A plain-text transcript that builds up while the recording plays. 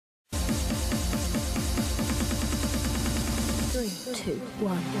3, 2,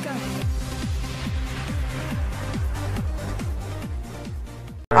 1, go.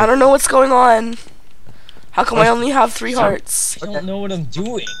 I don't know what's going on. How come I only have 3 hearts? I don't know what I'm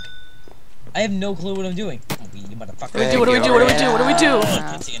doing. I have no clue what I'm doing. You motherfucker. What do we do? What do we do? What do we do?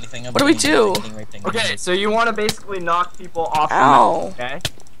 I can't see anything. What do we do? Okay, so you want to basically knock people off the Ow. map, okay?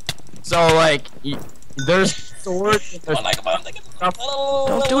 So, like, there's swords, there's stuff.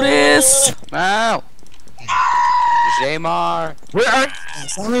 Don't do this! Wow! Jamar! Where are you? I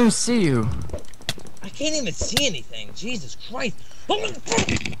don't even see you. I can't even see anything. Jesus Christ.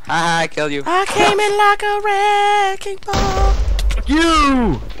 Haha, I killed you. I came in like a wrecking ball.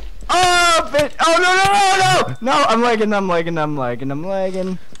 You! Oh, bitch! Oh, no, no, no, no! No, I'm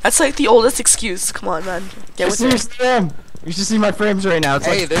lagging. That's like the oldest excuse. Come on, man. Get with it. You should see my frames right now. It's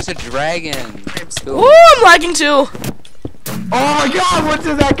Hey, like, there's a dragon. Ooh, I'm lagging too. oh my god, what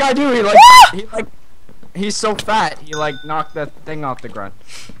did that guy do? He's so fat, he like knocked that thing off the ground.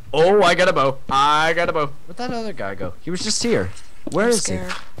 Oh, I got a bow. Where'd that other guy go? He was just here. Where is he?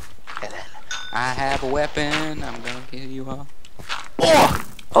 I have a weapon. I'm gonna kill you all. Oh!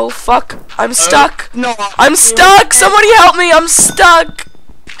 Oh fuck! I'm stuck. No! I'm stuck. Somebody help me! I'm stuck.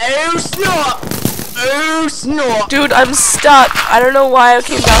 Oh snot! Oh snot! Dude, I'm stuck. I don't know why I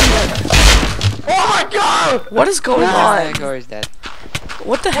came down here. Oh my god! What is going on? Corey's dead.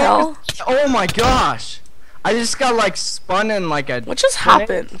 What the hell? Oh my gosh! I just got like spun in like a. What just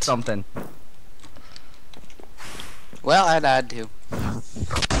happened? Something. Well, I died too.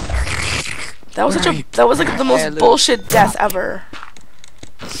 That was that was like the most bullshit death ever.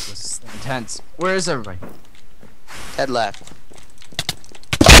 This is intense. Where is everybody? Ted left.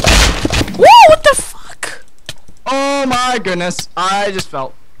 Whoa! What the fuck? Oh my goodness! I just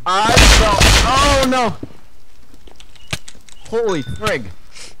fell. Oh no! Holy frig!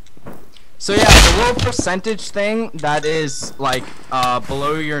 So yeah, the little percentage thing that is like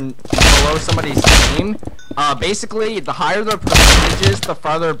below somebody's name. Basically, the higher the percentages, the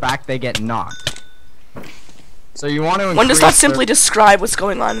farther back they get knocked. So you want to. One does not simply describe what's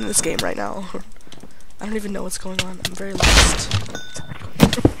going on in this game right now. I don't even know what's going on. I'm very lost.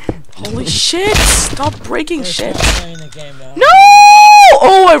 Holy shit! Stop breaking shit. No!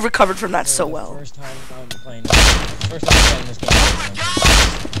 Oh, I recovered from that so well. First time I'm playing this game.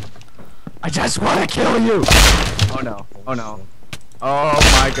 I just want to kill you! Oh no. Oh no. Oh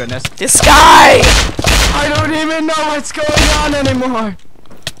my goodness. This guy! I don't even know what's going on anymore!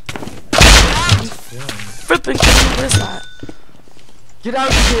 Flipping kidding me, what is that? Get out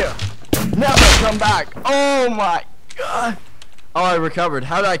of here! Never come back! Oh my god! Oh, I recovered.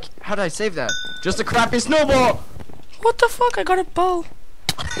 How did I save that? Just a crappy snowball! What the fuck? I got a bow.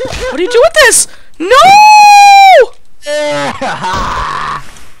 What do you do with this? No!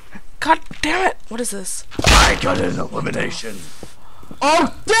 God damn it! What is this? I got an elimination.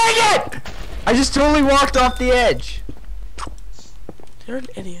 Oh, dang it! I just totally walked off the edge. You're an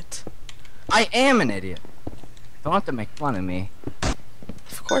idiot. I am an idiot. Don't have to make fun of me.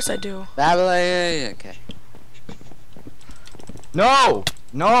 Of course I do. Okay. No!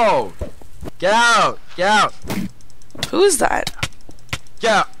 No! Get out! Get out! Who's that?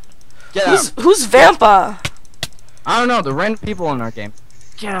 Get out! Get out! Who's Vampa? I don't know, the random people in our game.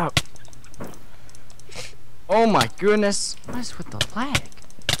 Get out! Oh my goodness. What is with the lag?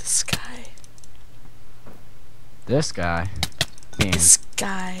 This guy. This guy. This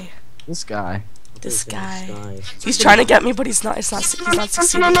guy. This guy. This guy. He's trying to get me, but he's not. He's not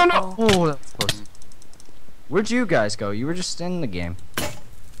succeeding. No. at all. Oh, that's close. Where'd you guys go? You were just in the game.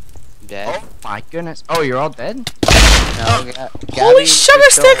 Dead. Oh my goodness. Oh, you're all dead? No, Holy sugar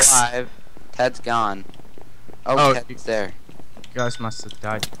sticks! Alive. Ted's gone. Oh, Ted's there. You guys must have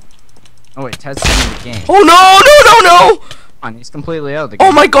died. Oh wait, Ted's in the game. Oh no! Come on, he's completely out of the game.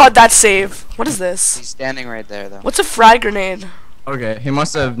 Oh my god, that save. What is this? He's standing right there, though. What's a frag grenade? Okay, he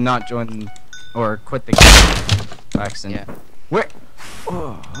must have not joined or quit the game. Jackson. Yeah. Where?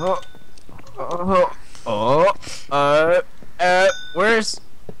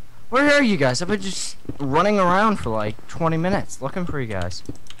 Where are you guys? I've been just running around for like 20 minutes looking for you guys.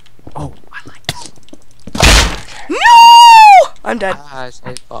 Oh, I like that. No! I'm dead. Ah,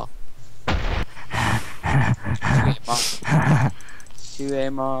 safe ball. 2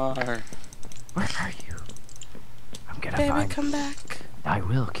 AMR. Where are you? I'm gonna Baby, find come you. back. I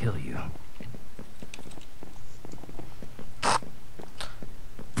will kill you.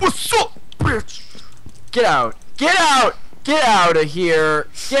 What's up, bitch? Get out! Get out! Get out of here!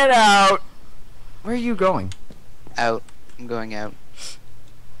 Get out! Where are you going? Out. I'm going out.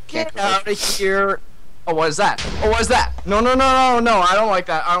 Get out of here! Oh, what is that? Oh, what is that? No! I don't like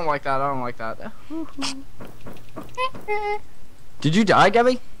that. I don't like that. Did you die,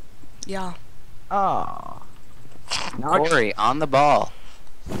 Gaby? Yeah. Oh. Corey on the ball.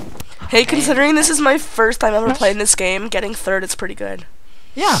 Hey, considering this is my first time ever playing this game, getting third is pretty good.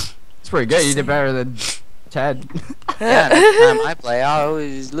 Yeah. It's pretty good. You did better than Ted. Yeah, next time I play, I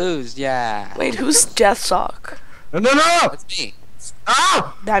always lose. Yeah. Wait, who's Deathsock? No, no, no! That's me.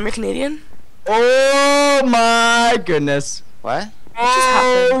 Oh! Damn, you're Canadian? Oh my goodness. What? just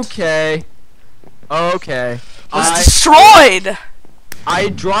happened? Okay. Okay. Was destroyed! I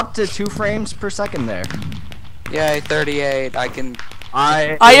dropped to 2 frames per second there. Yay, 38. I can.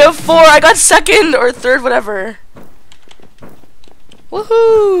 I have 4. I got second or third, whatever.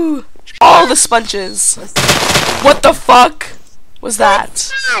 Woohoo! All the sponges. What the fuck was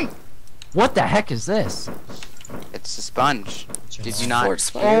that? What the heck is this? It's a sponge. Did you Ford not? Oh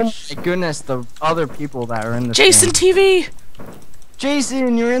sponge. my goodness, the other people that are in this Jason game. TV!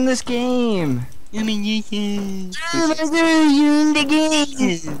 Jason, you're in this game! I mean, you can. You're in the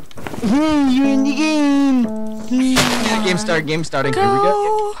game! You're in the game! Yeah, game started, game starting. Here we go.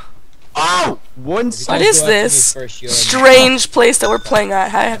 Go! Oh! One What is this strange place that we're playing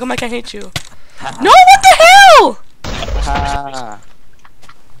at? How come I can't hit you? No, what the hell? Ah.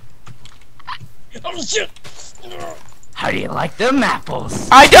 Oh shit! How do you like them apples?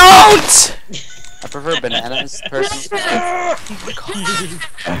 I don't! I prefer bananas personally.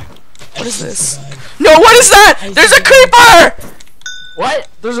 What is this? No, what is that? There's a creeper! What?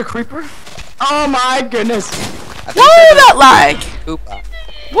 There's a creeper? Oh my goodness! I think Whoa, that lag! Koopa.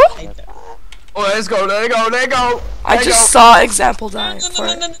 Whoa. Oh, let's go, there you go, there you go! I just saw example die for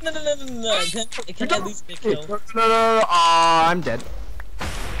No, it. no, no, no, no, no, no, no. It can at least get No, killed. no, no, no. Oh, I'm dead.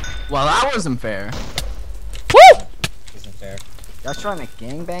 Well, that wasn't fair. Woo! Isn't fair. Y'all trying to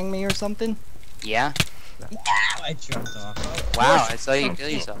gangbang me or something? Yeah. I jumped off. Wow, I saw you kill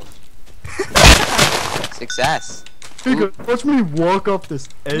yourself. Success. Watch me walk up this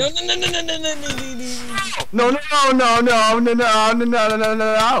edge. No, no, no, no, no, no, no, no, no, No, no, no, no, no, no, no, no, no, no,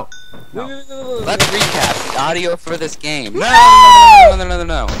 no. no. Let's recap the audio for this game. No, no, no, no, no,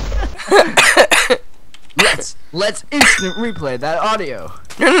 no, no. Let's instant replay that audio.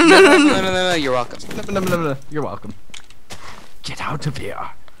 No, no, no, No, no, no, no. no, no, you're welcome. No, no, no, no, no. You're welcome. Get out of here.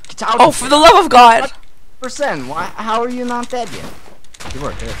 Get out. Oh, of for the love of God! percent. Why? How are you not dead yet? You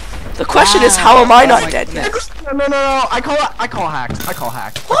weren't dead. The question is, how am I Oh not my dead yet? goodness. No, no, no, no. I call hacks. I call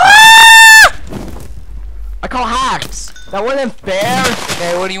hacks. Ah! I call hacks. That wasn't fair.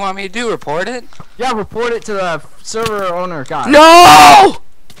 Okay, what do you want me to do? Report it? Yeah, report it to the server owner guy. No!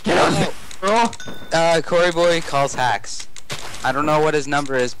 Get out of here, bro. Corey Boy calls hacks. I don't know what his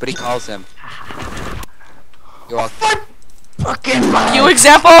number is, but he calls him. You're welcome. Fucking You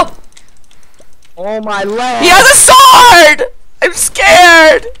example? Oh my leg. He has a sword! I'm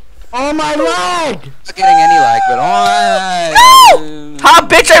scared! Oh my leg. Not getting any lag, but No! Ha,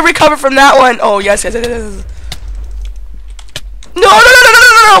 bitch, I recovered from that one. Oh, yes, yes, yes, yes. No, no, no, no, no,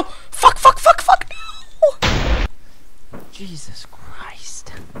 no, no! Fuck, fuck, fuck, fuck, no! Jesus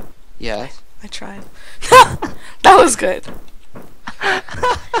Christ. Yes. I tried. That was good. Hey,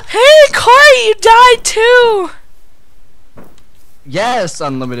 Corey, you died too! Yes,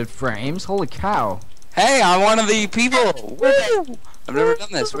 unlimited frames. Holy cow. Hey, I'm one of the people. Woo! I've never done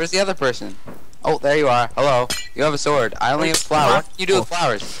this. Where's the other person? Oh, there you are. Hello. You have a sword. I only have flowers. What can you do with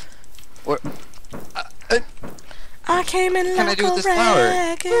flowers? Where? I came in What can I like do with a this flower?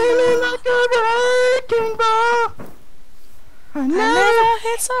 wrecking ball. I never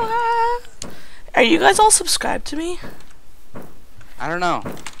hit so high. Are you guys all subscribed to me? I don't know.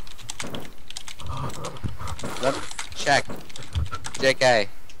 Let me check. JK.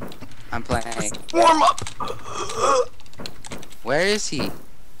 I'm playing. Warm up. Where is he?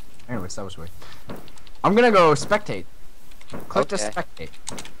 Anyways, that was weird. I'm gonna go spectate. Click to Okay. spectate.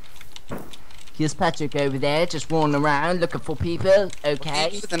 Here's Patrick over there, just rolling around looking for people. Okay.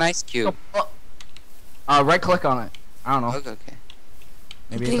 With an ice cube. Right click on it. I don't know. Okay.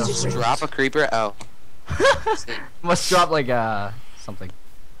 Maybe Things it are does. strange. Drop a creeper. Oh. Must drop like something.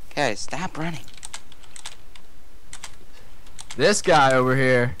 Okay, stop running. This guy over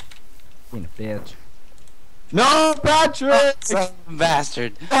here. Being a bitch. No, Patrick! Son of a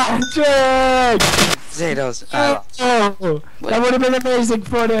bastard. Patrick! Potatoes. Oh, that would have been amazing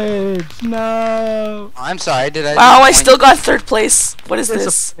footage. No. I'm sorry. Did I? Wow, I disappoint still got third place. What is this?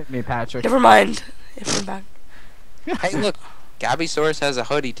 Disappointed me, Patrick. Never mind. If we're back. you? Hey, look. Gabysaurus has a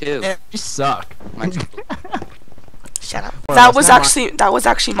hoodie too. Yeah, you suck. Mine's- Shut up. Well, That that's was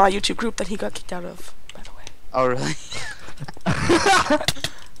not actually my YouTube group that he got kicked out of, by the way. Oh really?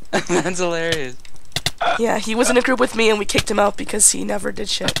 That's hilarious. Yeah, he was in a group with me and we kicked him out because he never did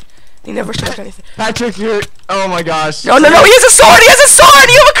shit. He never started anything. Patrick, you're. Oh my gosh. No, he has a sword! He has a sword!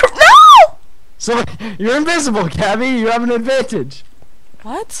 You have a no! So you're invisible, Gabby. You have an advantage.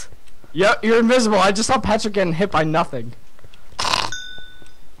 What? Yep, you're invisible. I just saw Patrick getting hit by nothing.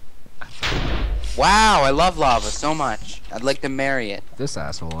 Wow, I love lava so much. I'd like to marry it. This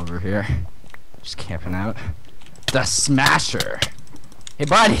asshole over here, just camping out. The Smasher. Hey,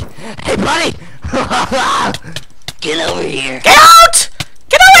 buddy. Hey, buddy. Get over here. Get out!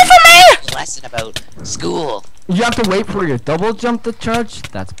 Get away from me! Lesson about school. You have to wait for your double jump to charge.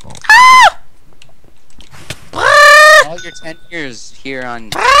 That's bull. Ah! Ah! All your 10 years here on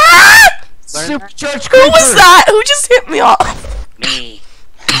Ah! Super charge Who was that? Who just hit me off? me.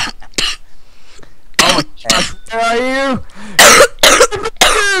 Oh my gosh, where are you?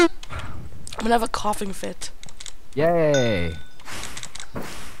 I'm gonna have a coughing fit. Yay.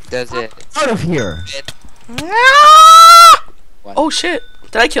 Does it? Out of here. Ah! What? Oh shit.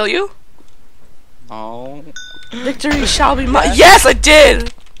 Did I kill you? Oh. Victory shall be mine. Yes, I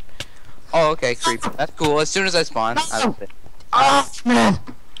did! Oh, okay, creep. That's cool. As soon as I spawn, I love it. Oh, man.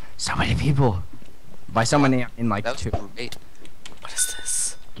 So many people. By so many, I mean like That was 2. great. What is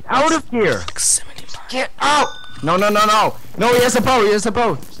this? Get out of here. Proximity mine. Get out. No, no, no, no. No, he has a bow. He has a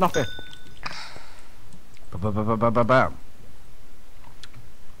bow. It's not fair. Ba-ba-ba-ba-ba-ba.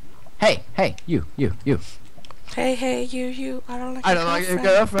 Hey, hey, you. Hey, you. I don't like I don't like your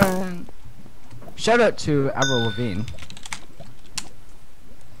girlfriend. Shout out to Avril Lavigne.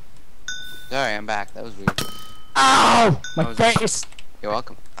 Sorry, I'm back. That was weird. Ow! My That was- face! You're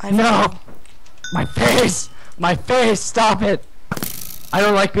welcome. No! My face! My face! Stop it! I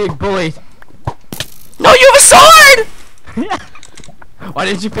don't like being bullied. No, you have a sword! Why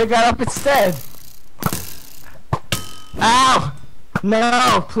didn't you pick that up instead? Ow!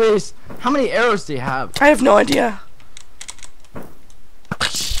 No, please. How many arrows do you have? I have no idea.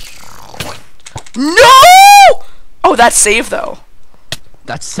 No! Oh, that's save though.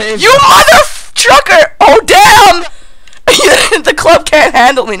 That's saved. You mother trucker! Oh damn! The club can't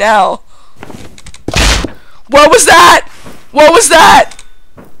handle me now. What was that? What was that?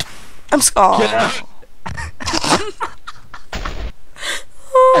 Get out.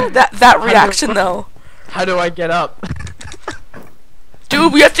 Oh, that reaction though. How do I get up?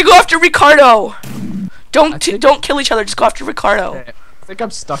 Dude, we have to go after Ricardo. Don't kill each other. Just go after Ricardo. I think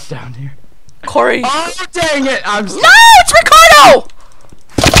I'm stuck down here. Corey. Oh dang it! I'm stuck. No, it's Ricardo.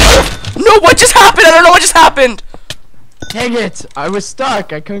 No, what just happened? I don't know what just happened. Dang it! I was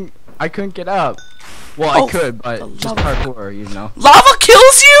stuck. I couldn't get up. Well, Oh, I could, but just lava. parkour, you know. Lava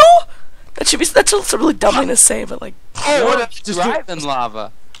kills you? That's a really dumb thing to say, but like. Oh, what? You're Just driving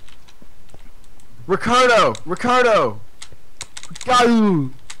lava. Ricardo! Go!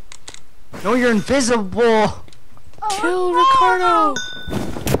 No, you're invisible! Kill Ricardo.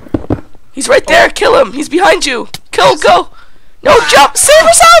 He's right there. Kill him. He's behind you. Kill. Go. No, jump. Save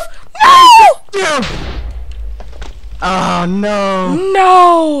yourself. No. Oh, no.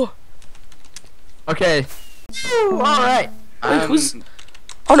 No. Okay. Alright. Wait, who's?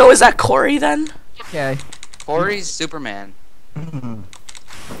 Oh no, is that Corey then? Okay. Corey's Superman.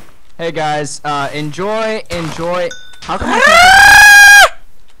 Hey guys, enjoy. How come I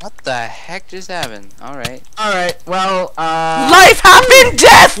What the heck just happened? Alright. Alright, well, Life happened.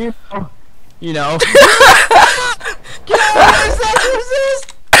 Death. you know. What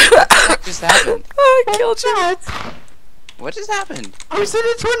the heck just happened? I killed you. What just happened? I was in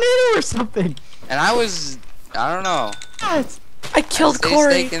a tornado or something. And I don't know. I killed Stay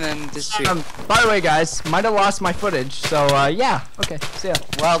Corey. steak and then disappear. By the way, guys, might have lost my footage, so, yeah. Okay, see ya.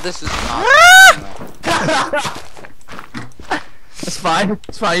 Well, this is It's fine.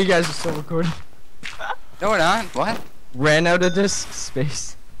 It's fine. You guys are still recording. No, we're not. What? Ran out of disk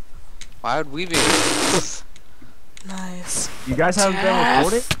space. Why would we be? Nice. You guys haven't been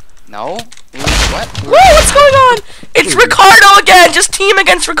recording? No? What? Whoa, what's going on? It's Ricardo again. Just team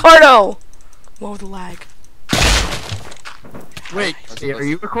against Ricardo. Whoa, the lag. Wait, are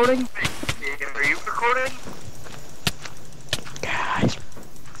you recording? Guys.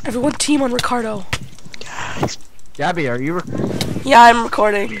 Everyone team on Ricardo. Gabby, are you recording? Yeah, I'm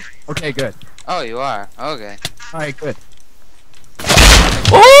recording. Okay, good. Oh, you are. Okay. Alright, good.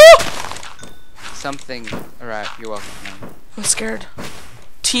 Oh! Something. Alright, you're welcome. I'm scared.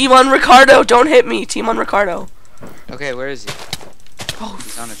 Team on Ricardo. Don't hit me. Team on Ricardo. Okay, where is he? Oh,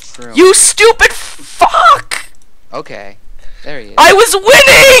 He's on a shroom. you stupid fuck! Okay. There he is. I was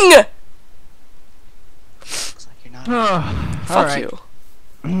winning! Looks like you're not. Fuck Alright.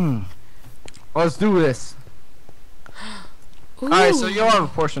 you. Let's do this. Ooh. Alright, so you'll have a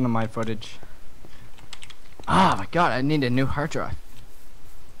portion of my footage. Oh my god, I need a new hard drive.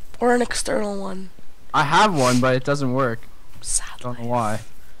 Or an external one. I have one, but it doesn't work. Sad Don't know life.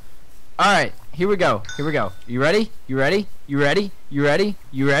 why. Alright, here we go. Here we go. You ready? You ready? You ready? You ready?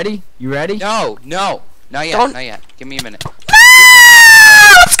 You ready? You ready? No, no. Not yet, Don't- not yet. Give me a minute.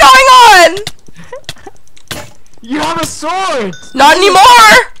 Ah, what's going on? You have a sword! Not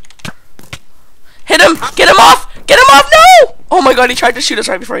anymore! Hit him! Get him off! Get him off! No! Oh my god, he tried to shoot us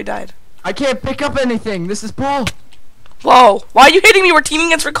right before he died. I can't pick up anything. This is bull. Whoa! Why are you hitting me? We're teaming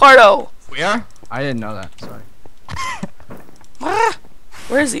against Ricardo. We are? I didn't know that. Sorry. Ah!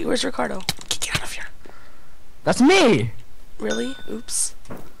 Where is he? Where's Ricardo? Get out of here. That's me! Really? Oops.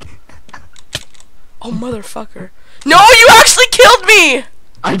 Oh, motherfucker. No, you actually killed me!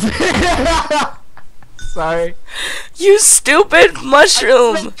 I did. Sorry. You stupid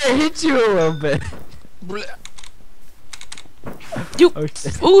mushroom! I hit you a little bit. You. Oh,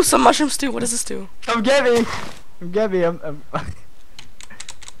 shit. Ooh, some mushroom stew. What does this do? Come get me. Come get me. I'm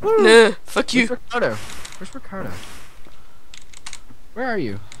Woo. Nah, fuck you. Where's Ricardo? Where's Ricardo? Where are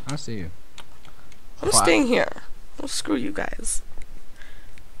you? I don't see you. I'm Wow. staying here. Oh, screw you guys.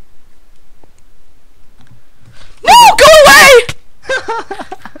 No, go away!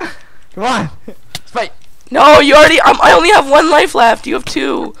 Come on. Let's fight. No, you already. I only have 1 life left. You have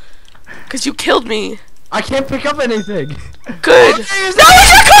 2. Cause you killed me. I can't pick up anything. Good. Oh, there's- No,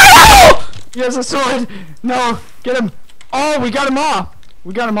 it's Ricardo! He has a sword. No, get him. Oh, we got him off.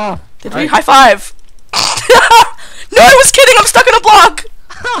 We got him off. Did All we? right. High five. No, I was kidding. I'm stuck in a block.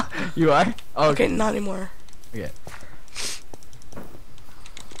 You are? Oh, Okay, not anymore. okay.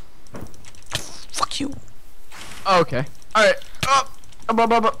 Fuck you. Okay. Alright. Up.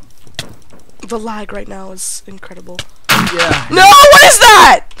 The lag right now is incredible. Yeah. No, what is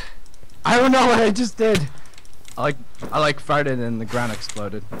that? I don't know what I just did. I farted and the ground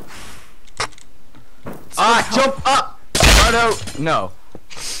exploded. Jump up! Ricardo! No.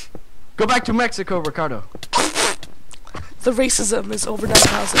 Go back to Mexico, Ricardo. The racism is over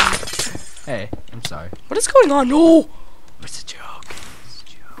 9,000. Hey, I'm sorry. What is going on? No. It's a joke. It's a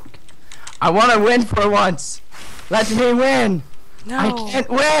joke. I want to win for once. Let me win. No. I can't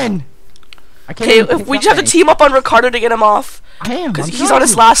win. I can't Okay, even if pick we up just have to anything. team up on Ricardo to get him off. I am. Because I'm he's trying on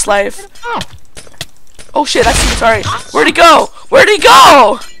his to. last life. Oh, Oh shit, I see him. Sorry. Where'd he go? Where'd he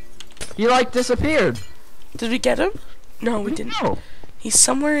go? he like disappeared. Did we get him? No, we didn't. No. He's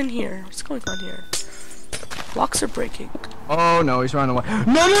somewhere in here. What's going on here? Blocks are breaking. Oh no, he's running away. No!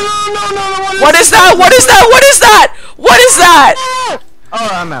 What is that? What is that? What is that? What is that? Oh,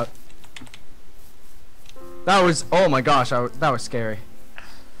 I'm out. That was. Oh my gosh, that was scary.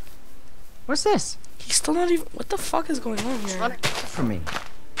 What's this? He's still not even. What the fuck is going on He's here? running from me.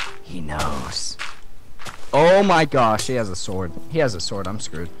 He knows. Oh my gosh, he has a sword. He has a sword. I'm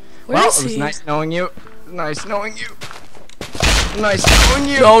screwed. Where Well, is it was he? nice knowing you. Nice knowing you. Nice knowing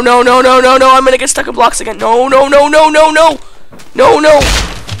you. No, no, no, no, no, no. I'm gonna get stuck in blocks again. No, no, no, no, no, no. No, no.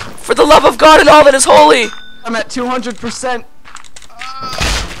 For the love of God and all that is holy. I'm at 200%.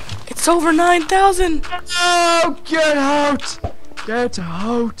 It's over 9,000. Oh, get out. Get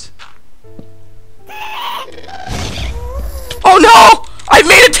out. Oh no! I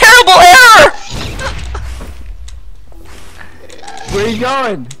made a terrible error! Where are you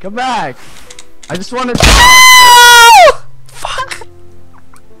going? Come back. I just wanted to. Oh! Fuck!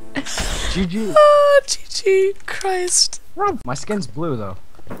 GG. Oh, GG. Christ. My skin's blue though.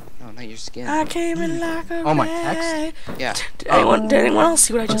 No, not your skin. I came in like a Oh, my ray. Yeah. Did anyone else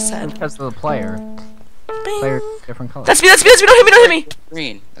see what I just said? Because of the player. Bing. Player different color. That's me, that's me, that's me. Don't hit me, don't hit me.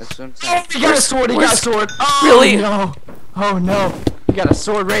 Green. That's what I'm saying. He got a sword. He got a sword. Oh, Really? No. Oh no. He got a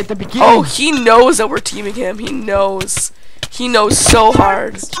sword right at the beginning. Oh, he knows that we're teaming him. He knows. He knows so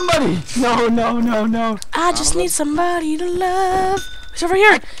hard. Somebody. No. I just need somebody to love. He's over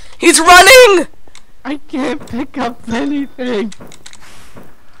here. He's running. I can't pick up anything.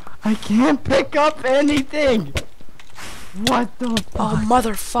 I can't pick up anything. What the fuck? Oh,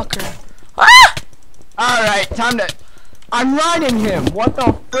 motherfucker. Ah! Alright, time to. I'm riding him. What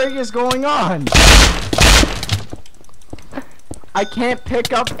the frig is going on? I can't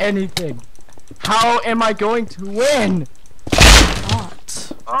pick up anything. How am I going to win?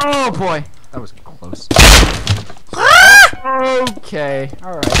 Not. Oh boy. That was close. Ah! Okay.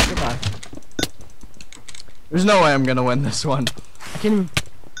 Alright, goodbye. There's no way I'm gonna win this one. I can't even.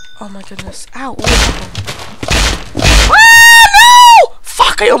 Oh my goodness. Ow. What happened? Ah, no!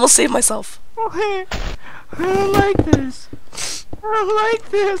 Fuck, I almost saved myself. I don't like this. I don't like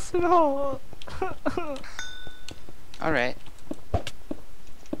this at all. Alright.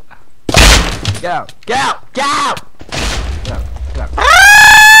 Get out. Get out. Get out. Get out. Get out.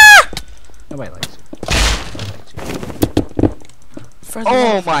 Ah! Nobody likes you. For the Oh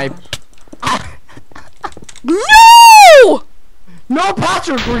love of my. God. No! No,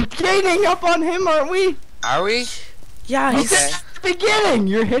 Patrick, we're gaining up on him, aren't we? Are we? Yeah, he's Okay. At the beginning,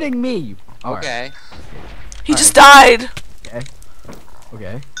 you're hitting me. Alright. Okay. he just died. Okay.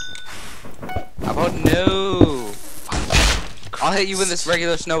 Okay. How about no? I'll hit you with this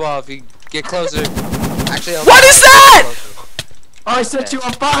regular snowball if you get closer. Actually, I'll What is that? closer. Oh, I set you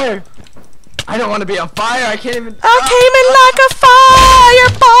on fire. I don't want to be on fire. I can't even. I came in like a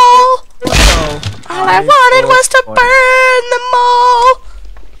fireball. Oh, All I wanted was to burn them all.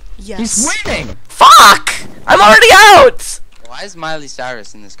 Yes. He's winning. Fuck! I'm already out. Why is Miley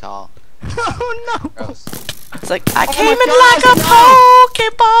Cyrus in this call? Oh no. Gross. It's like I Oh came my in gosh, like a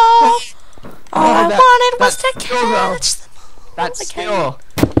pokeball. All I wanted was to skill, though. catch them. That skill.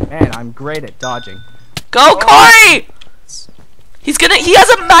 Man, I'm great at dodging. Go, Corey! He has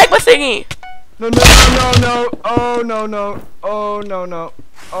a magma thingy. No, no, no, no. Oh no, no. Oh no, no.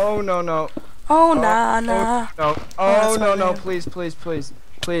 Oh no, no. Oh, nah, nah. No. that's Oh no, fine, no. man. Please, please, please,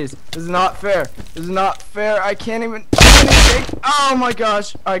 please. This is not fair. This is not fair. I can't even do anything. Oh my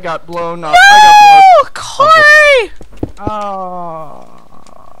gosh. I got blown up. No, Corey! Oh.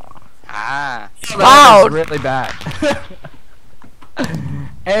 Ah. That Loud. was really bad.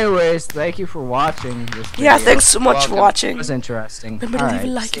 Anyways, thank you for watching this video. Yeah, thanks so much for Welcome. It watching. was interesting. Remember to leave a Alright,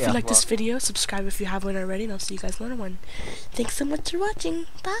 like see if ya. you like this video, subscribe if you haven't already, and I'll see you guys in another one. Thanks so much for watching.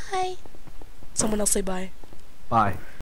 Bye. Someone else say bye. Bye.